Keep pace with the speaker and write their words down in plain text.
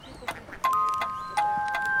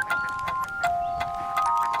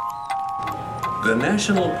The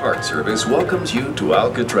National Park Service welcomes you to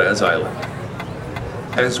Alcatraz Island.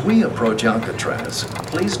 As we approach Alcatraz,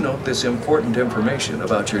 please note this important information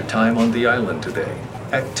about your time on the island today.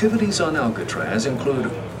 Activities on Alcatraz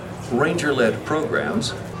include ranger-led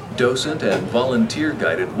programs, docent and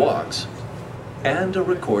volunteer-guided walks, and a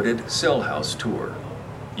recorded cell house tour.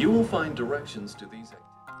 You will find directions to these.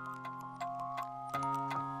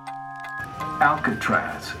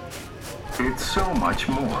 Alcatraz. It's so much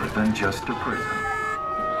more than just a prison.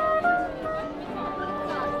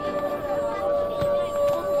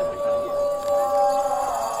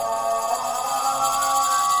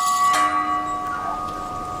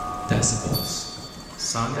 Decibels.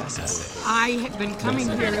 Sonic decibels. I have been coming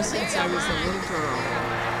here since I was a little girl.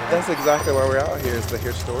 That's exactly why we're out here, is to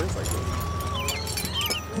hear stories like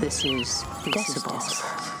this. This is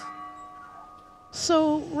Decibels.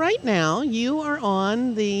 So right now you are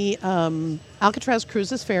on the Alcatraz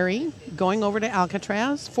Cruises ferry going over to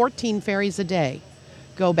Alcatraz. 14 ferries a day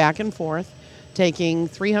go back and forth, taking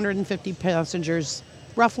 350 passengers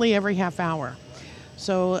roughly every half hour.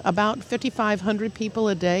 So about 5,500 people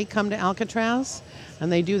a day come to Alcatraz,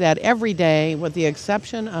 and they do that every day with the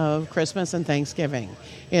exception of Christmas and Thanksgiving.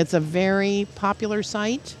 It's a very popular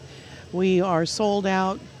site. We are sold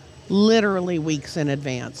out literally weeks in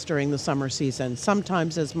advance during the summer season,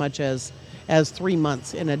 sometimes as much as 3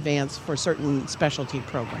 months in advance for certain specialty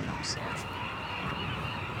programs.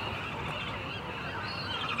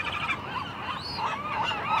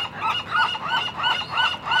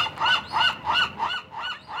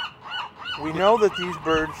 We know that these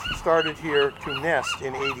birds started here to nest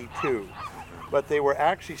in '82, but they were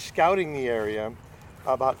actually scouting the area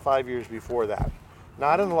about 5 years before that.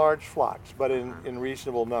 Not in large flocks, but in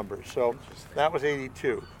reasonable numbers. So that was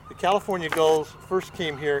 '82. The California gulls first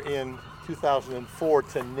came here in 2004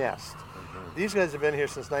 to nest. These guys have been here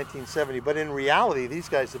since 1970, but in reality, these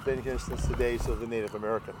guys have been here since the days of the Native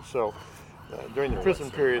Americans. So during the prison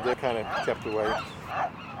period, they're kind of kept away.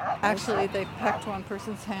 Actually, they pecked one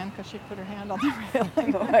person's hand because she put her hand on the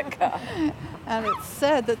railing. Oh my God. And it's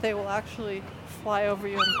said that they will actually fly over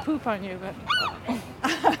you and poop on you, but it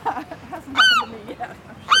hasn't happened to me yet.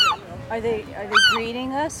 I'm sure it will. Are they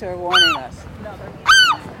greeting us or warning us? No, they're going to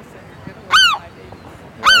say, get away from my babies.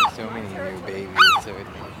 There are so many new babies, so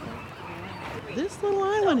This little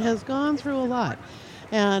island has gone through a lot.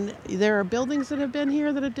 And there are buildings that have been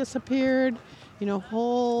here that have disappeared. You know,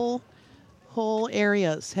 whole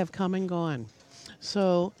areas have come and gone.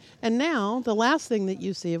 So, and now the last thing that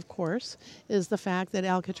you see, of course, is the fact that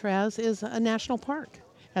Alcatraz is a national park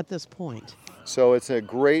at this point. So it's a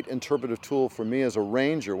great interpretive tool for me as a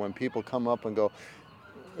ranger when people come up and go,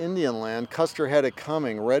 Indian land, Custer had it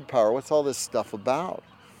coming, Red Power, what's all this stuff about?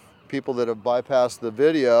 People that have bypassed the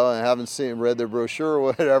video and haven't read their brochure or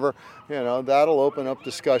whatever, you know, that'll open up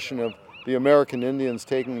discussion of the American Indians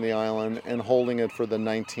taking the island and holding it for the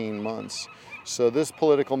 19 months. So this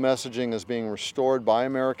political messaging is being restored by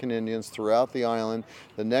American Indians throughout the island.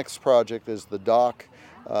 The next project is the dock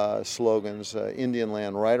slogans, Indian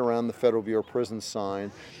land, right around the Federal Bureau of Prisons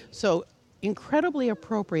sign. So incredibly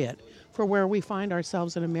appropriate for where we find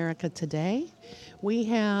ourselves in America today. We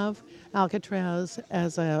have Alcatraz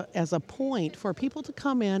as a point for people to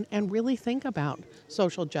come in and really think about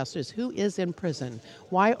social justice. Who is in prison?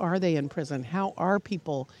 Why are they in prison? How are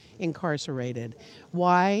people incarcerated?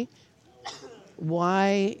 Why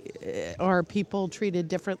are people treated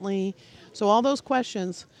differently? So all those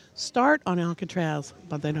questions start on Alcatraz,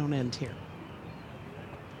 but they don't end here.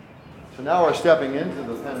 So now we're stepping into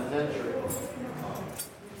the penitentiary.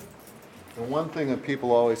 The one thing that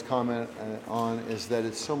people always comment on is that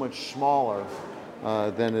it's so much smaller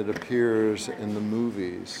than it appears in the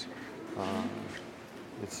movies.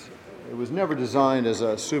 It was never designed as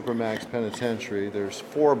a supermax penitentiary. There's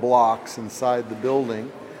 4 blocks inside the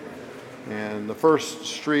building. And the first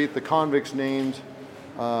street, the convicts named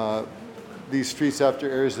these streets after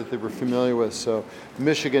areas that they were familiar with. So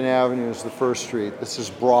Michigan Avenue is the first street. This is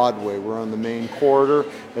Broadway. We're on the main corridor.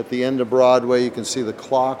 At the end of Broadway, you can see the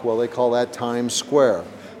clock. Well, they call that Times Square.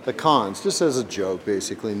 The cons, just as a joke,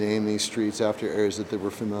 basically name these streets after areas that they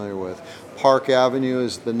were familiar with. Park Avenue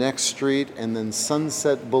is the next street, and then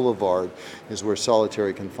Sunset Boulevard is where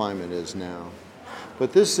solitary confinement is now.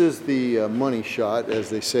 But this is the money shot, as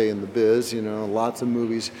they say in the biz. You know, lots of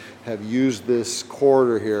movies have used this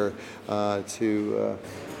corridor here to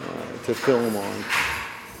film on.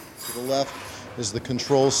 To the left is the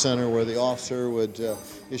control center where the officer would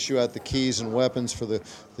issue out the keys and weapons for the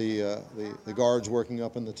guards working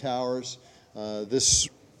up in the towers. This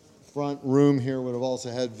front room here would have also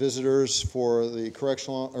had visitors for the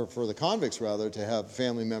correctional, or for the convicts rather, to have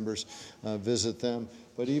family members visit them.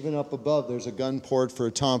 But even up above, there's a gun port for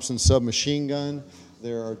a Thompson submachine gun.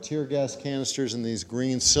 There are tear gas canisters in these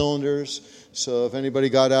green cylinders. So if anybody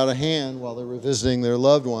got out of hand while they were visiting their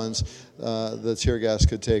loved ones, the tear gas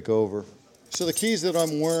could take over. So the keys that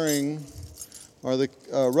I'm wearing are the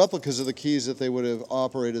replicas of the keys that they would have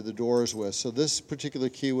operated the doors with. So this particular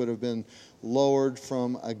key would have been lowered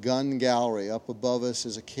from a gun gallery. Up above us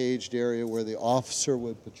is a caged area where the officer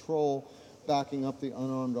would patrol, backing up the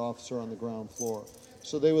unarmed officer on the ground floor.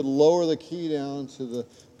 So they would lower the key down to the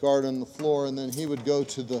guard on the floor, and then he would go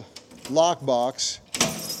to the lock box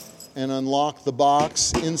and unlock the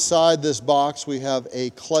box. Inside this box we have a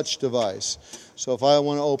clutch device. So if I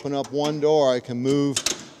want to open up one door, I can move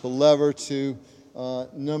the lever to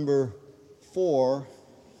number 4,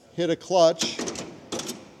 hit a clutch,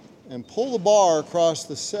 and pull the bar across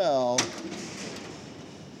the cell,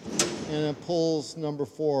 and it pulls number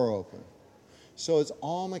 4 open. So it's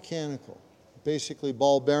all mechanical. Basically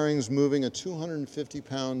ball bearings moving a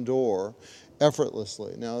 250-pound door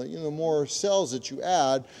effortlessly. Now, the more cells that you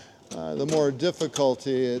add, the more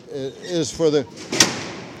difficulty it is for the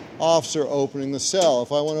officer opening the cell.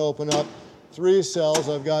 If I want to open up 3 cells,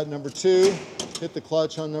 I've got number 2, hit the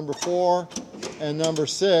clutch on number 4, and number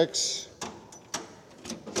 6,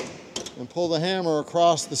 and pull the hammer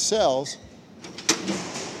across the cells,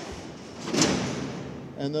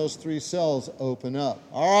 and those 3 cells open up.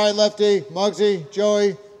 All right, Lefty, Muggsy,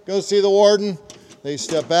 Joey, go see the warden. They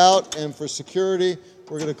step out, and for security,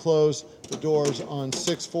 we're going to close the doors on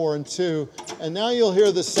 6, 4, and 2. And now you'll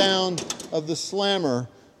hear the sound of the slammer.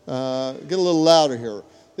 Get a little louder here.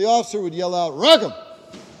 The officer would yell out, "Rack 'em!"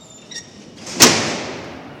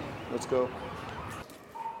 Let's go.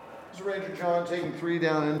 This is Ranger John taking 3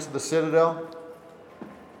 down into the Citadel.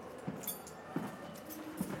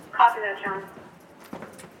 Copy that, John.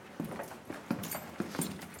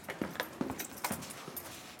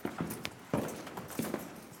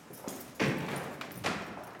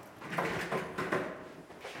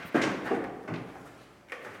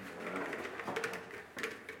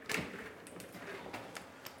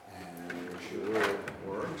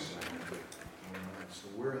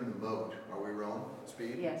 We're in the boat. Are we rolling?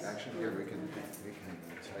 Speed? Yes. Action? Here, we can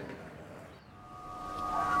tighten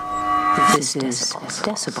This is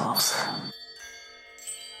Decibels.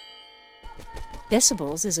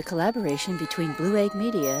 Decibels is a collaboration between Blue Egg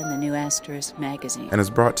Media and the New Asterisk magazine. And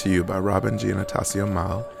is brought to you by Robin Giannatasio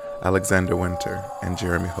Mal, Alexander Winter, and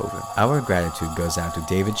Jeremy Hoven. Our gratitude goes out to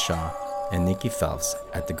David Shaw and Nikki Phelps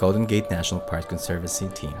at the Golden Gate National Park Conservancy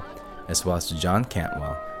team, as well as to John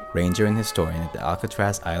Cantwell, Ranger and Historian at the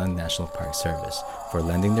Alcatraz Island National Park Service, for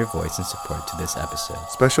lending their voice and support to this episode.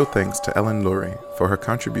 Special thanks to Ellen Lurie for her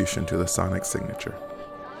contribution to the Sonic signature.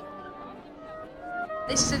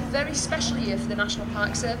 This is a very special year for the National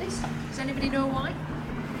Park Service. Does anybody know why?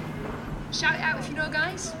 Shout it out if you know,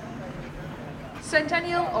 guys.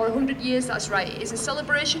 Centennial or 100 years, that's right. It is a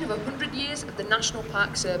celebration of 100 years of the National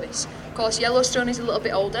Park Service. Of course, Yellowstone is a little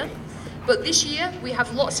bit older. But this year, we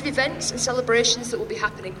have lots of events and celebrations that will be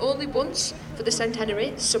happening only once for the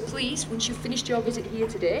centenary. So please, once you've finished your visit here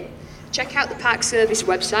today, check out the Park Service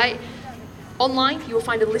website. Online, you will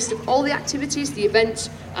find a list of all the activities, the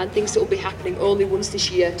events, and things that will be happening only once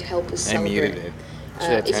this year to help us celebrate. I muted it.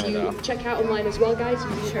 If you check out online as well, guys,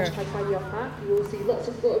 using hashtag #FindYourPark, you will see lots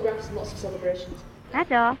of photographs and lots of celebrations.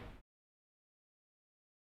 That's all.